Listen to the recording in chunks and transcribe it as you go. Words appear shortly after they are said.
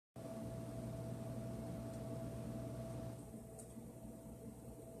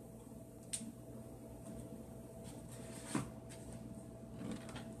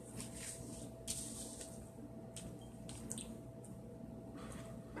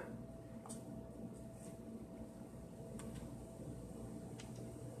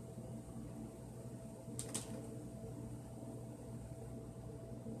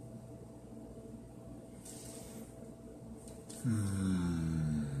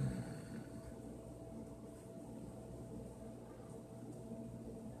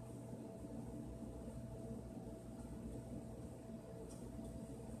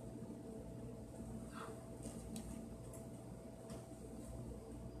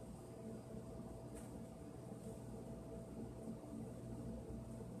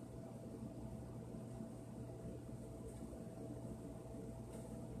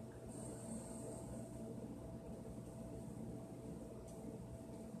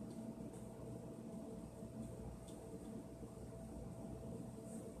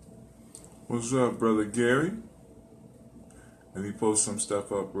What's up, Brother Gary? Let me post some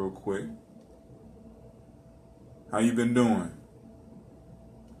stuff up real quick. How you been doing?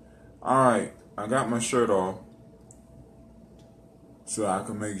 Alright, I got my shirt off so I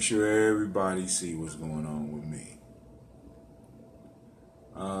can make sure everybody see what's going on with me.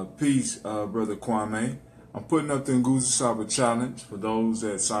 Peace, Brother Kwame. I'm putting up the Nguzo Saba challenge. For those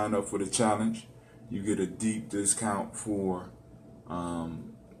that sign up for the challenge, you get a deep discount for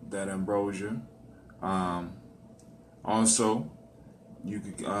that ambrosia. Also, you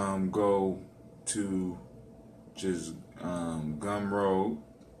could go to just gumroad.com.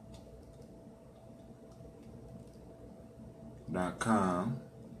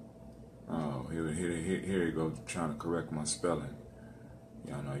 Oh, here you go, trying to correct my spelling.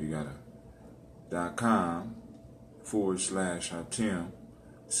 Y'all know you gotta .com/Hatim.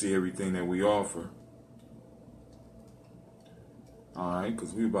 See everything that we offer. All right,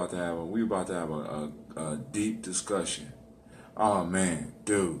 because we about to have a deep discussion. Oh man,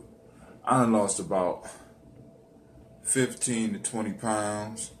 dude, I done lost about 15 to 20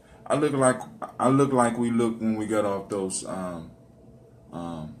 pounds. I look like we looked when we got off those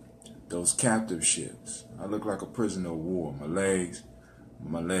captive ships. I look like a prisoner of war. My legs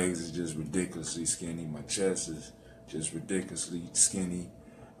is just ridiculously skinny. My chest is just ridiculously skinny.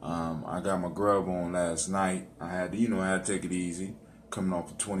 I got my grub on last night. I had to take it easy, coming off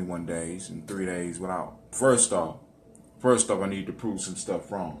for 21 days and 3 days without. First off, I need to prove some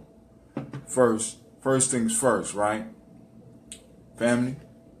stuff wrong. First things first, right? Family,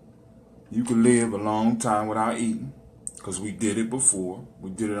 you can live a long time without eating, because we did it before. We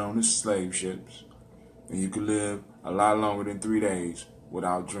did it on the slave ships. And you can live a lot longer than 3 days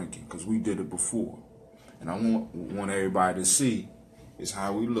without drinking, because we did it before. And I want everybody to see is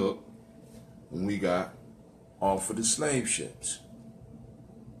how we look when we got off of the slave ships,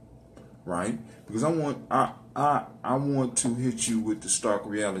 right? Because I want to hit you with the stark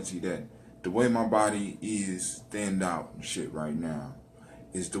reality that the way my body is thinned out and shit right now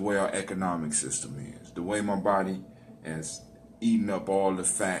is the way our economic system is. The way my body has eaten up all the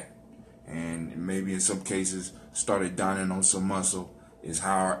fat and maybe in some cases started dining on some muscle is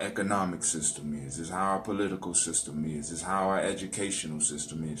how our economic system is how our political system is how our educational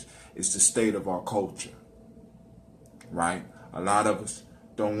system is. It's the state of our culture, right? A lot of us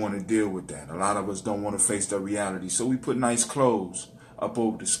don't want to deal with that. A lot of us don't want to face the reality. So we put nice clothes up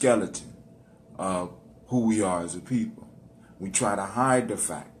over the skeleton of who we are as a people. We try to hide the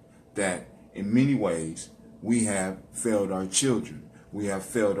fact that in many ways we have failed our children. We have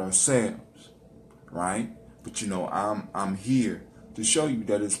failed ourselves, right? But I'm here to show you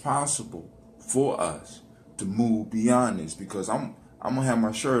that it's possible for us to move beyond this, because I'm gonna have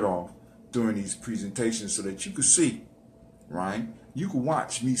my shirt off during these presentations so that you can see, right? You can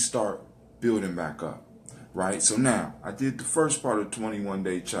watch me start building back up, right? So now I did the first part of the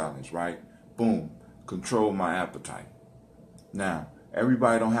 21-day challenge, right? Boom, control my appetite. Now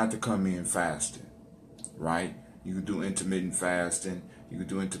everybody don't have to come in fasting, right? You can do intermittent fasting. You can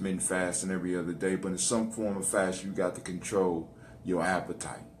do intermittent fasting every other day, but in some form of fast, you got to control your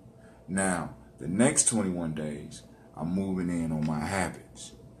appetite. Now, the next 21 days, I'm moving in on my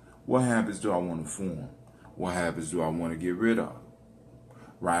habits. What habits do I want to form? What habits do I want to get rid of?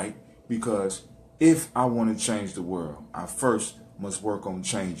 Right? Because if I want to change the world, I first must work on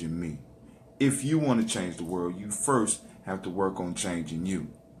changing me. If you want to change the world, you first have to work on changing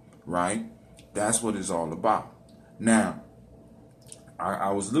you. Right? That's what it's all about. Now,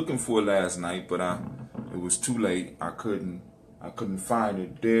 I was looking for it last night, but it was too late. I couldn't find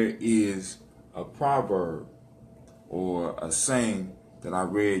it. There is a proverb or a saying that I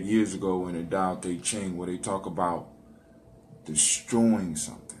read years ago in the Tao Te Ching where they talk about destroying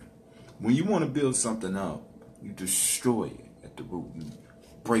something. When you want to build something up, you destroy it at the root. You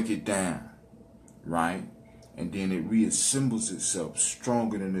break it down, right? And then it reassembles itself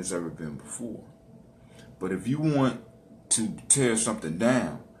stronger than it's ever been before. But if you want to tear something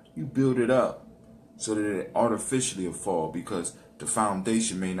down, you build it up so that it artificially will fall, because the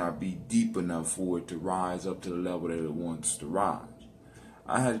foundation may not be deep enough for it to rise up to the level that it wants to rise.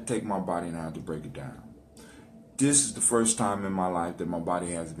 I had to take my body and I had to break it down. This is the first time in my life that my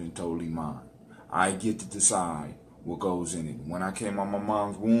body has been totally mine. I get to decide what goes in it. When I came out of my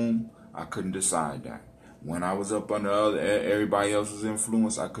mom's womb, I couldn't decide that. When I was up under everybody else's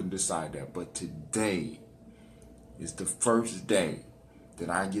influence, I couldn't decide that. But today is the first day that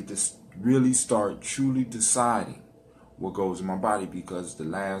I get to really start truly deciding what goes in my body, because the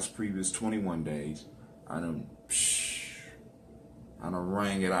last previous 21 days, I done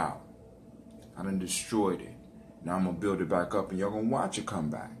rang it out. I done destroyed it. Now I'm going to build it back up and y'all going to watch it come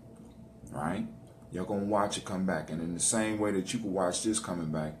back. right? You're going to watch it come back. And in the same way that you can watch this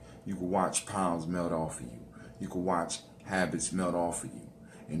coming back, you can watch pounds melt off of you. You can watch habits melt off of you.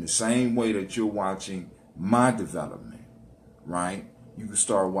 In the same way that you're watching my development, right? You can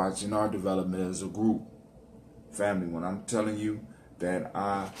start watching our development as a group. Family, when I'm telling you that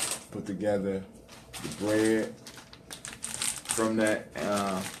I put together the bread from that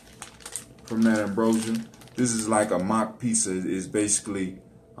ambrosia, this is like a mock pizza. It's basically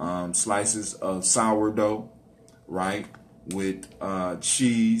slices of sourdough, right, with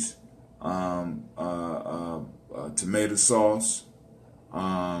cheese, tomato sauce,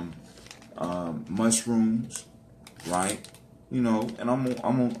 mushrooms, right? You know, and I'm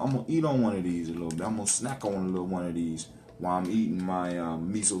gonna eat on one of these a little bit. I'm gonna snack on a little one of these while I'm eating my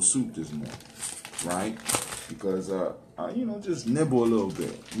miso soup this morning, right? Because you know, just nibble a little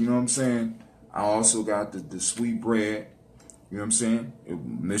bit. You know what I'm saying? I also got the sweet bread. You know what I'm saying?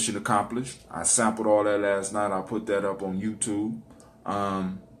 Mission accomplished. I sampled all that last night. I put that up on YouTube.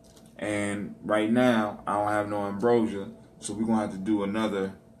 And right now, I don't have no ambrosia, so we're gonna have to do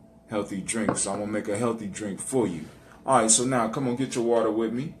another healthy drink. So I'm gonna make a healthy drink for you. All right, so now come on, get your water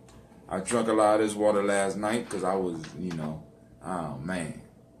with me. I drank a lot of this water last night because I was, you know, oh man.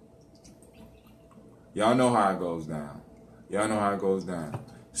 Y'all know how it goes down. Y'all know how it goes down.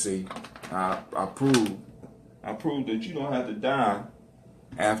 See, I proved that you don't have to die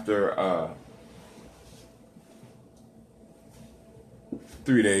after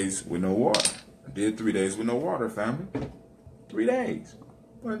 3 days with no water. I did 3 days with no water, family. 3 days.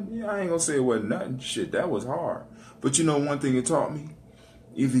 But yeah, I ain't gonna say it wasn't nothing. Shit, that was hard. But you know one thing it taught me?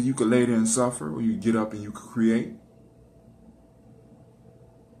 Either you could lay there and suffer, or you get up and you could create.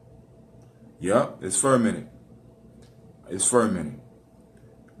 Yep, it's fermenting. It's fermenting.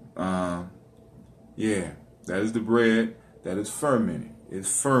 Yeah, that is the bread that is fermenting.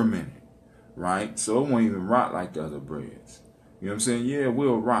 It's fermenting, right? So it won't even rot like the other breads. You know what I'm saying? Yeah, it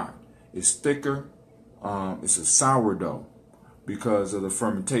will rot. It's thicker. It's a sourdough because of the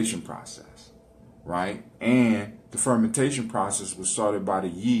fermentation process, right? And the fermentation process was started by the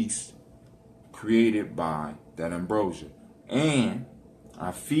yeast created by that ambrosia. And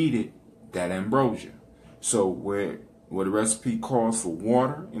I feed it that ambrosia. So where the recipe calls for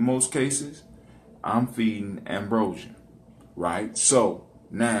water in most cases, I'm feeding ambrosia, right? So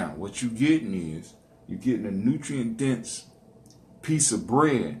now what you're getting is you're getting a nutrient-dense piece of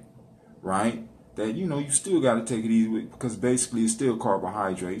bread, right? That, you know, you still got to take it easy with because basically it's still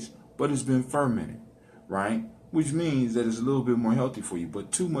carbohydrates, but it's been fermented, right? Which means that it's a little bit more healthy for you.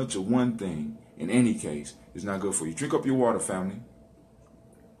 But too much of one thing, in any case, is not good for you. Drink up your water, family.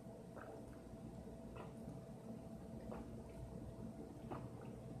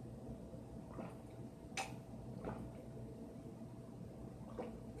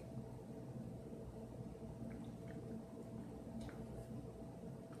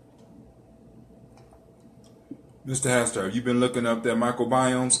 Mr. Haster, have you been looking up that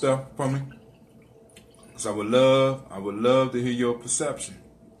microbiome stuff for me? Because I would love to hear your perception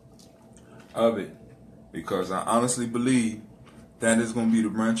of it. Because I honestly believe that is going to be the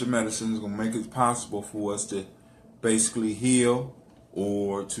branch of medicine that's going to make it possible for us to basically heal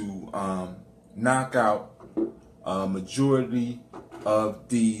or to knock out a majority of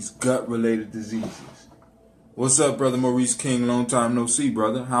these gut-related diseases. What's up, Brother Maurice King? Long time no see,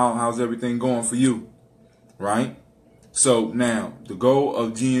 brother. How's everything going for you? Right? So now, the goal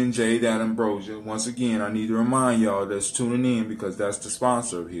of G&J, that ambrosia, once again, I need to remind y'all that's tuning in because that's the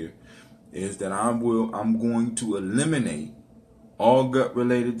sponsor of here, is that I'm going to eliminate all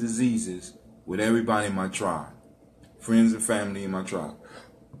gut-related diseases with everybody in my tribe, friends and family in my tribe,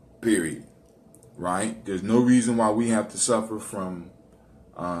 period. Right? There's no reason why we have to suffer from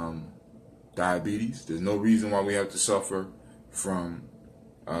diabetes. There's no reason why we have to suffer from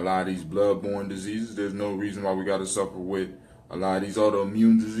a lot of these blood-borne diseases. There's no reason why we got to suffer with a lot of these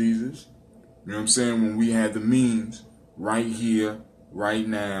autoimmune diseases. You know what I'm saying? When we have the means right here, right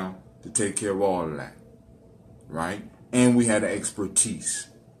now, to take care of all of that. Right? And we had the expertise.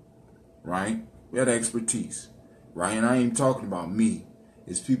 Right? We had the expertise. Right? And I ain't talking about me.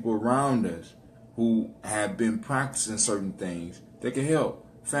 It's people around us who have been practicing certain things that can help.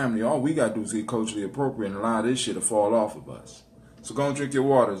 Family, all we got to do is get culturally appropriate, and a lot of this shit will fall off of us. So go and drink your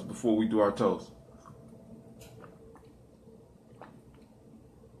waters before we do our toast.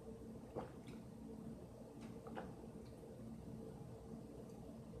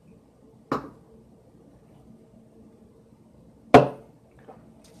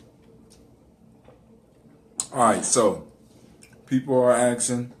 All right, so people are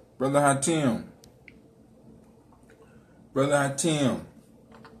asking, Brother Hatim,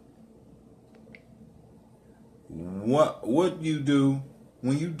 What you do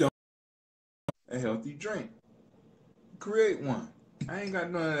when you don't have a healthy drink? Create one. I ain't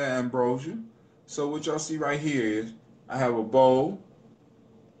got none of that ambrosia. So what y'all see right here is I have a bowl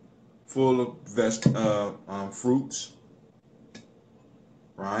full of fruits,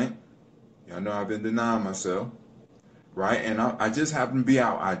 right? Y'all know I've been denying myself, right? And I just happen to be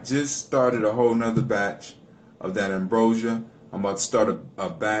out. I just started a whole nother batch of that ambrosia. I'm about to start a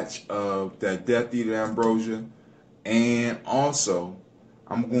batch of that Death Eater ambrosia. And also,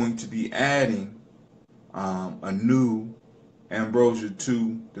 I'm going to be adding a new ambrosia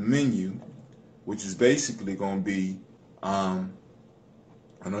to the menu, which is basically going to be, I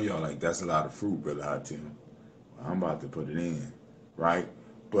know y'all like, that's a lot of fruit, Brother Hatim. I'm about to put it in, right?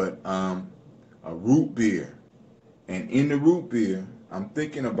 But a root beer. And in the root beer, I'm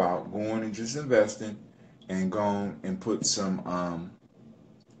thinking about going and just investing and going and put some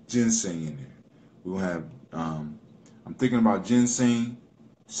ginseng in there. We'll have, I'm thinking about ginseng,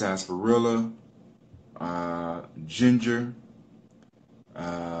 sarsaparilla, ginger,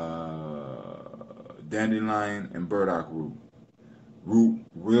 dandelion, and burdock root.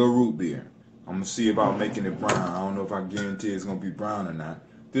 Real root beer. I'm gonna see about making it brown. I don't know if I guarantee it's gonna be brown or not.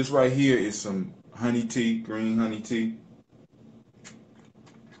 This right here is some honey tea, green honey tea.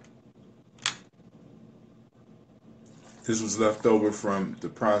 This was left over from the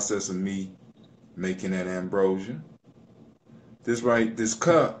process of me making that ambrosia. This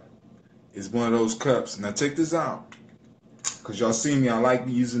cup is one of those cups. Now check this out. Cause y'all see me, I like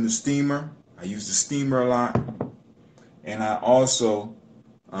using the steamer. I use the steamer a lot. And I also,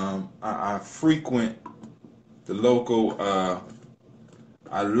 I frequent the local,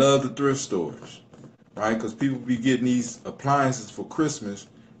 I love the thrift stores, right? Because people be getting these appliances for Christmas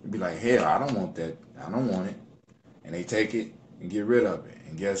and be like, hell, I don't want that. I don't want it. And they take it and get rid of it.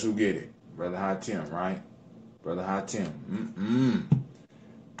 And guess who get it? Brother Hatim, right? Brother Hatim.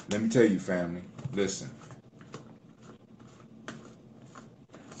 Let me tell you, family, listen.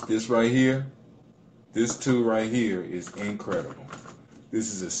 This right here, this tool right here is incredible.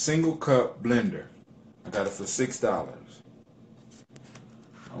 This is a single cup blender. I got it for $6.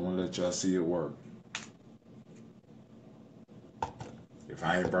 I want to let y'all see it work. If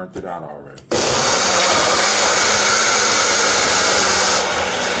I ain't burnt it out already.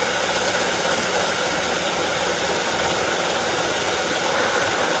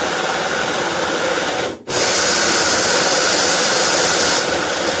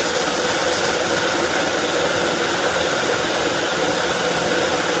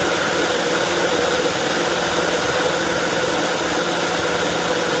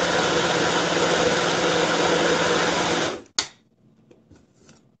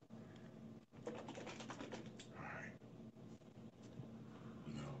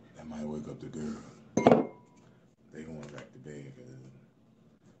 That might wake up the girl. They going back to bed because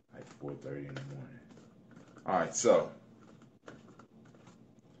it's like 4:30 in the morning. All right, so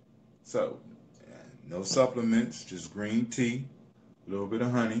no supplements, just green tea, a little bit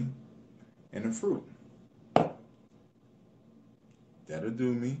of honey, and the fruit. That'll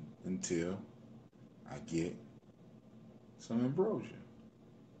do me until I get some ambrosia.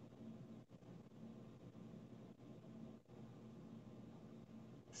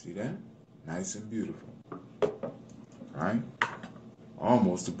 See that? Nice and beautiful. All right?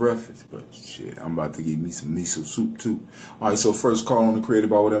 Almost a breakfast, but shit, I'm about to get me some miso soup too. All right, so first call on the creator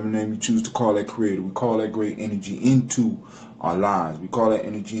by whatever name you choose to call that creator. We call that great energy into our lives. We call that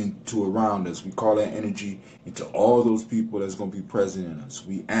energy into around us. We call that energy into all those people that's going to be present in us.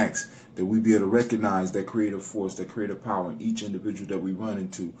 We ask that we be able to recognize that creative force, that creative power in each individual that we run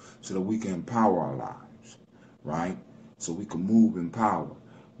into so that we can empower our lives, right? So we can move in power.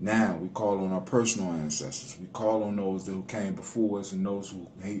 Now we call on our personal ancestors. We call on those who came before us and those who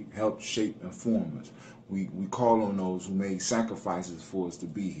helped shape and form us. We call on those who made sacrifices for us to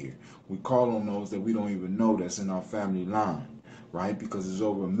be here. We call on those that we don't even know that's in our family line, right? Because there's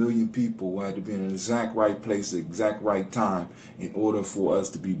over 1 million people who had to be in the exact right place at the exact right time in order for us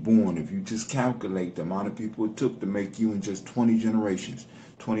to be born. If you just calculate the amount of people it took to make you in just 20 generations.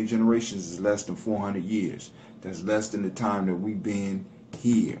 20 generations is less than 400 years. That's less than the time that we've been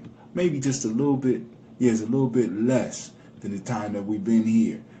here. Maybe just a little bit, it's a little bit less than the time that we've been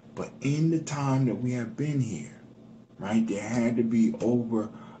here. But in the time that we have been here, right, there had to be over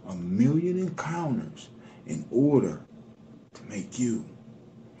 1 million encounters in order to make you.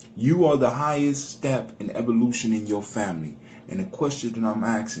 You are the highest step in evolution in your family. And the question that I'm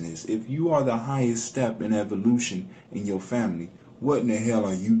asking is, if you are the highest step in evolution in your family, what in the hell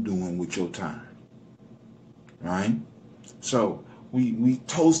are you doing with your time? Right? So we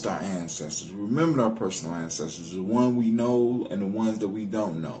toast our ancestors. We remember our personal ancestors, the one we know and the ones that we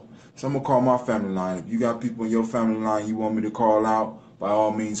don't know. So I'm gonna call my family line. If you got people in your family line you want me to call out, by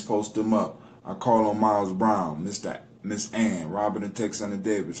all means post them up. I call on Miles Brown, Miss Ann, Robert and Texana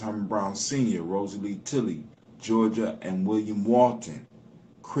Davis, Herman Brown Sr., Rosie Lee Tilley, Georgia and William Walton,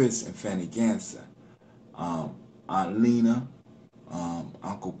 Chris and Fanny Ganser, Aunt Lena,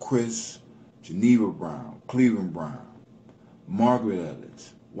 Uncle Chris, Geneva Brown, Cleveland Brown, Margaret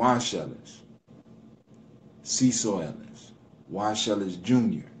Ellis, Wash Ellis, Cecil Ellis, Wash Ellis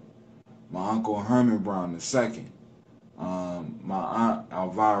Jr., my Uncle Herman Brown II, my Aunt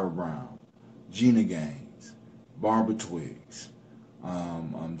Elvira Brown, Gina Gaines, Barbara Twiggs,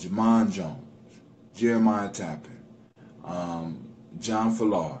 Jamon Jones, Jeremiah Tappan, John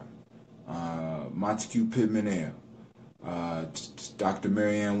Fallard, Montague Pittman L, Dr.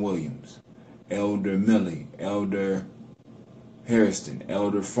 Marianne Williams, Elder Millie, Elder Harrison,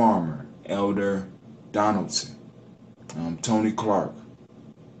 Elder Farmer, Elder Donaldson, Tony Clark,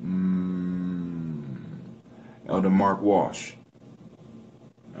 Elder Mark Walsh.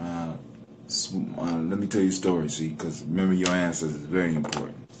 Let me tell you a story, see, because remember your ancestors is very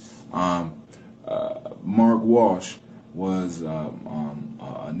important. Mark Walsh was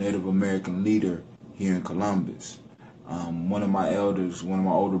a Native American leader here in Columbus. One of my elders, one of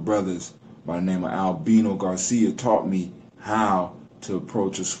my older brothers by the name of Albino Garcia taught me how to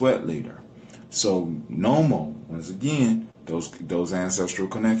approach a sweat leader. So Nomo, once again, those ancestral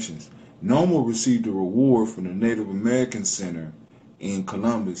connections. Nomo received a reward from the Native American Center in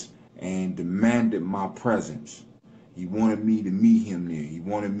Columbus and demanded my presence. He wanted me to meet him there. He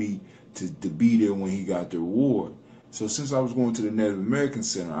wanted me to be there when he got the reward. So since I was going to the Native American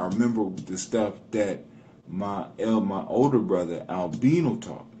Center, I remember the stuff that my older brother Albino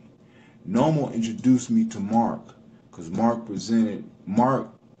taught me. Nomo introduced me to Mark, because Mark presented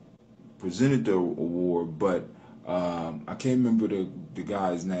the award, but I can't remember the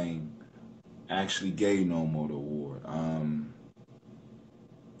guy's name. Actually gave Nomo the award.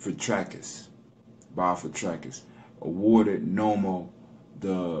 Fitrakis, Bob Fitrakis, awarded Nomo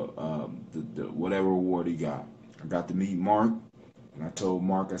the whatever award he got. I got to meet Mark, and I told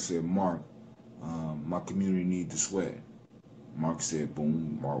Mark, I said, Mark, my community needs to sweat. Mark said,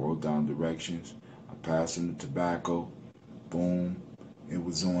 boom. Mark wrote down directions. I passed him the tobacco. Boom. It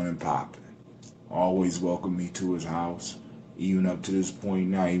was on and popping. Always welcomed me to his house. Even up to this point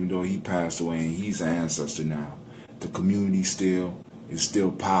now, even though he passed away and he's an ancestor now, the community is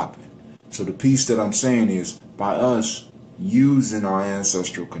still popping. So the piece that I'm saying is, by us using our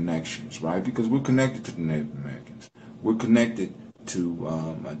ancestral connections, right? Because we're connected to the Native Americans. We're connected to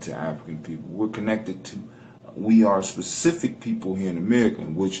African people. We're connected to, we are specific people here in America,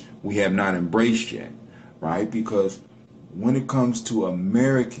 which we have not embraced yet, right? Because when it comes to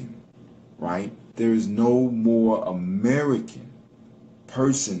American, right, there is no more American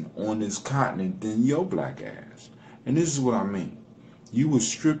person on this continent than your black ass. And this is what I mean. You were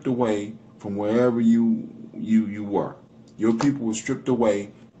stripped away from wherever you were. Your people were stripped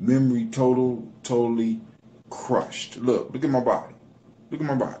away, memory totally crushed. Look at my body. Look at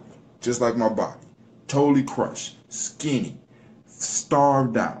my body. Just like my body. Totally crushed, skinny,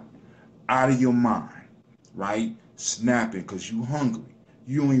 starved out of your mind, right? Snapping because you hungry.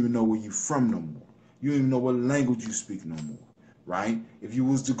 You don't even know where you from no more. You don't even know what language you speak no more, right? If you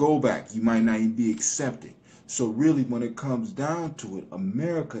was to go back, you might not even be accepted. So really, when it comes down to it,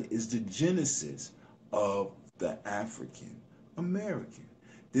 America is the genesis of the African American.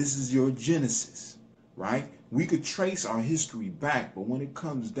 This is your genesis, right? We could trace our history back, but when it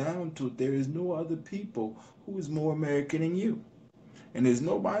comes down to it, there is no other people who is more American than you. And there's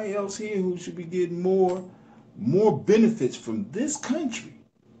nobody else here who should be getting more benefits from this country,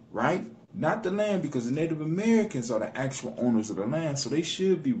 right? Not the land, because the Native Americans are the actual owners of the land, so they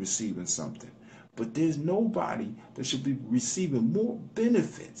should be receiving something. But there's nobody that should be receiving more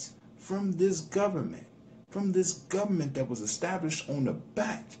benefits from this government that was established on the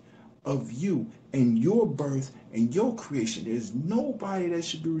back of you and your birth and your creation. There's nobody that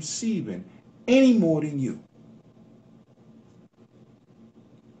should be receiving any more than you.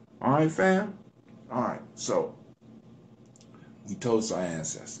 All right, fam? All right, so we toast our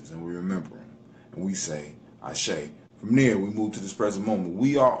ancestors and we remember them. And we say, Ashe. From there, we move to this present moment.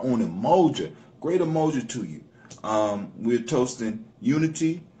 We are on Umoja. Great Umoja to you. We're toasting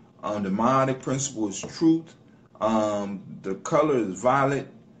unity. The Maotic principle is truth. The color is violet.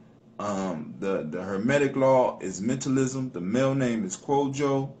 The Hermetic law is mentalism. The male name is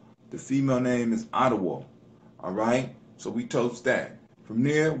Kwojo. The female name is Ottawa. All right? So we toast that. From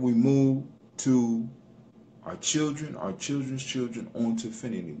there, we move to our children, our children's children, on to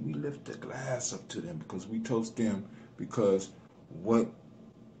infinity. We lift the glass up to them because we toast them because what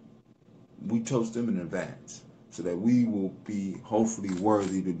we toast them in advance so that we will be hopefully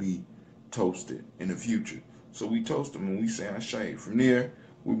worthy to be toasted in the future. So we toast them and we say, Ashe. From there,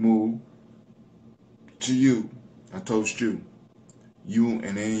 we move to you. I toast you. You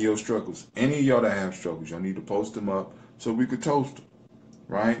and any of your struggles. Any of y'all that have struggles, y'all need to post them up so we could toast them,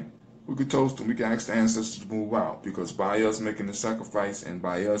 right? We could toast them. We can ask the ancestors to move out because by us making the sacrifice and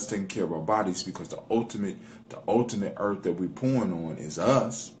by us taking care of our bodies, because the ultimate earth that we're pouring on is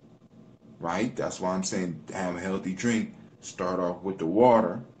us, right? That's why I'm saying have a healthy drink. Start off with the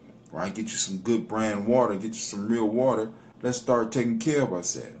water, right? Get you some good brand water. Get you some real water. Let's start taking care of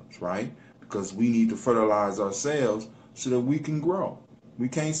ourselves, right? Because we need to fertilize ourselves so that we can grow. We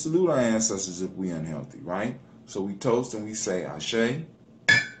can't salute our ancestors if we're unhealthy, right? So we toast and we say, Ashe,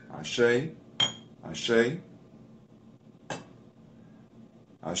 Ashe, Ashe,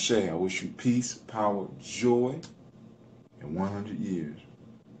 Ashe. I wish you peace, power, joy, and 100 years.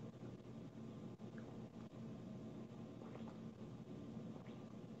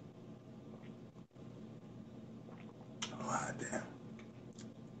 Oh, damn.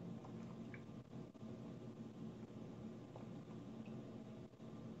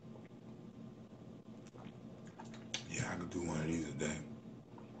 Yeah, I could do one of these a day.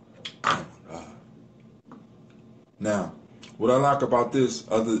 Oh my God. Now, what I like about this,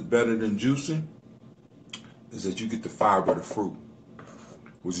 better than juicing, is that you get the fiber of the fruit,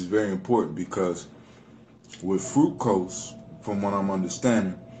 which is very important because with fructose, from what I'm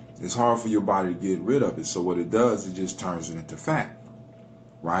understanding, it's hard for your body to get rid of it. So what it does, it just turns it into fat,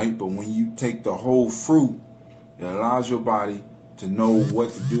 right? But when you take the whole fruit, it allows your body to know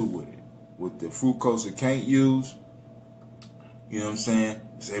what to do with it. With the fructose it can't use, you know what I'm saying?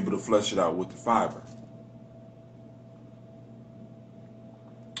 It's able to flush it out with the fiber.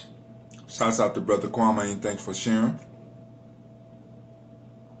 Shouts out to Brother Kwame and thanks for sharing.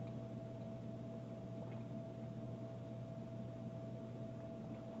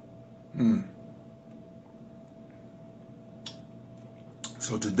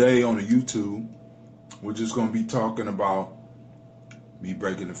 So today on the YouTube, we're just going to be talking about me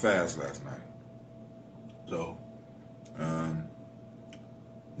breaking the fast last night. So,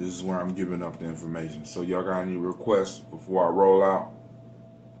 this is where I'm giving up the information. So y'all got any requests before I roll out?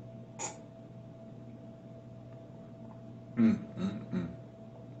 Mm, mm, mm.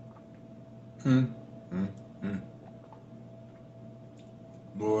 Mm, mm, mm.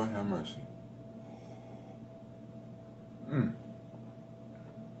 Lord have mercy. Mm.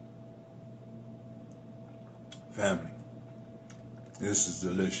 Family, this is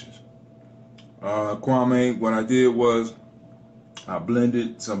delicious. Kwame, what I did was I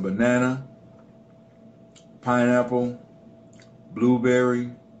blended some banana, pineapple,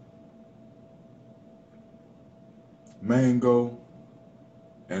 blueberry, mango,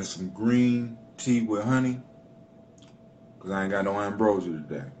 and some green tea with honey because I ain't got no ambrosia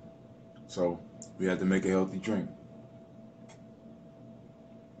today. So we had to make a healthy drink.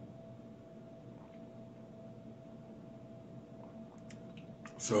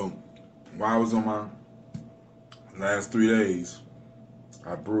 So while I was on my last 3 days,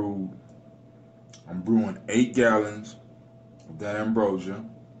 I'm brewing 8 gallons of that ambrosia.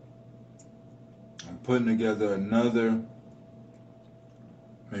 I'm putting together another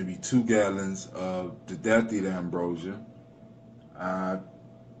maybe 2 gallons of the Deathly ambrosia. I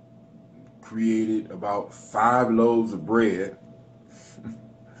created about 5 loaves of bread.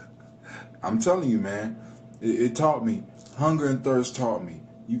 I'm telling you, man, it taught me. Hunger and thirst taught me.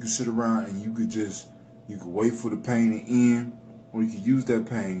 You could sit around and you could wait for the pain to end, or you could use that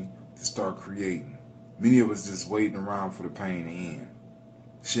pain to start creating. Many of us just waiting around for the pain to end.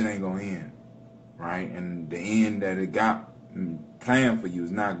 Shit ain't gonna end, right? And the end that it got planned for you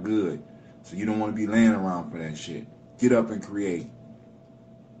is not good. So you don't want to be laying around for that shit. Get up and create.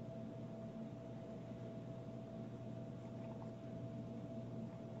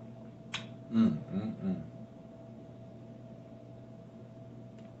 Mm, mm, mm.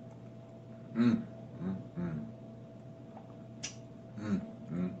 Mm, mm, mm. Mm,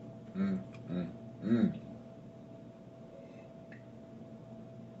 mm, mm, mm, mm.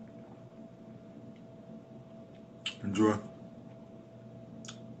 Enjoy.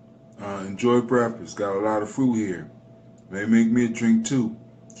 Enjoy breakfast. Got a lot of fruit here. May make me a drink too.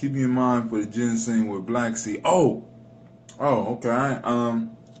 Keep me in mind for the ginseng with black seed. Okay.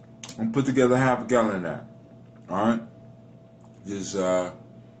 I'm put together half a gallon of that. All right. Just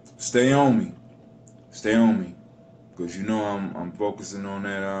stay on me. Stay on me, because you know I'm focusing on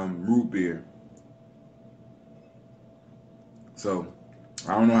that root beer. So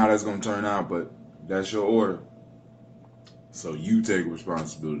I don't know how that's gonna turn out, but that's your order. So you take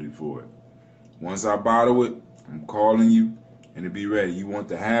responsibility for it. Once I bottle it, I'm calling you and to be ready. You want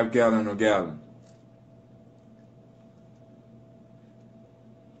the half gallon or gallon?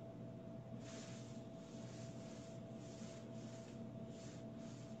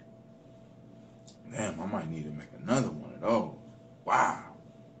 Damn, I might need to make another one of those. Wow.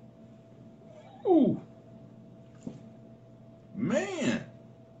 Ooh. Man.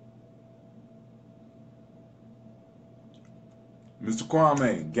 Mr.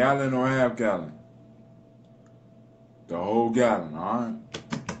 Kwame, gallon or half gallon? The whole gallon, alright?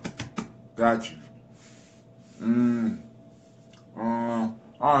 Got you.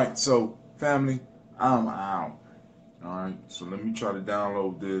 Alright, so family, I'm out. Alright, so let me try to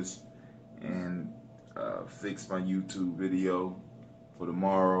download this and fix my YouTube video for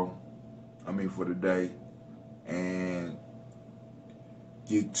tomorrow. For the day. And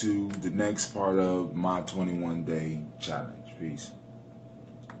get to the next part of my 21-day challenge. Peace.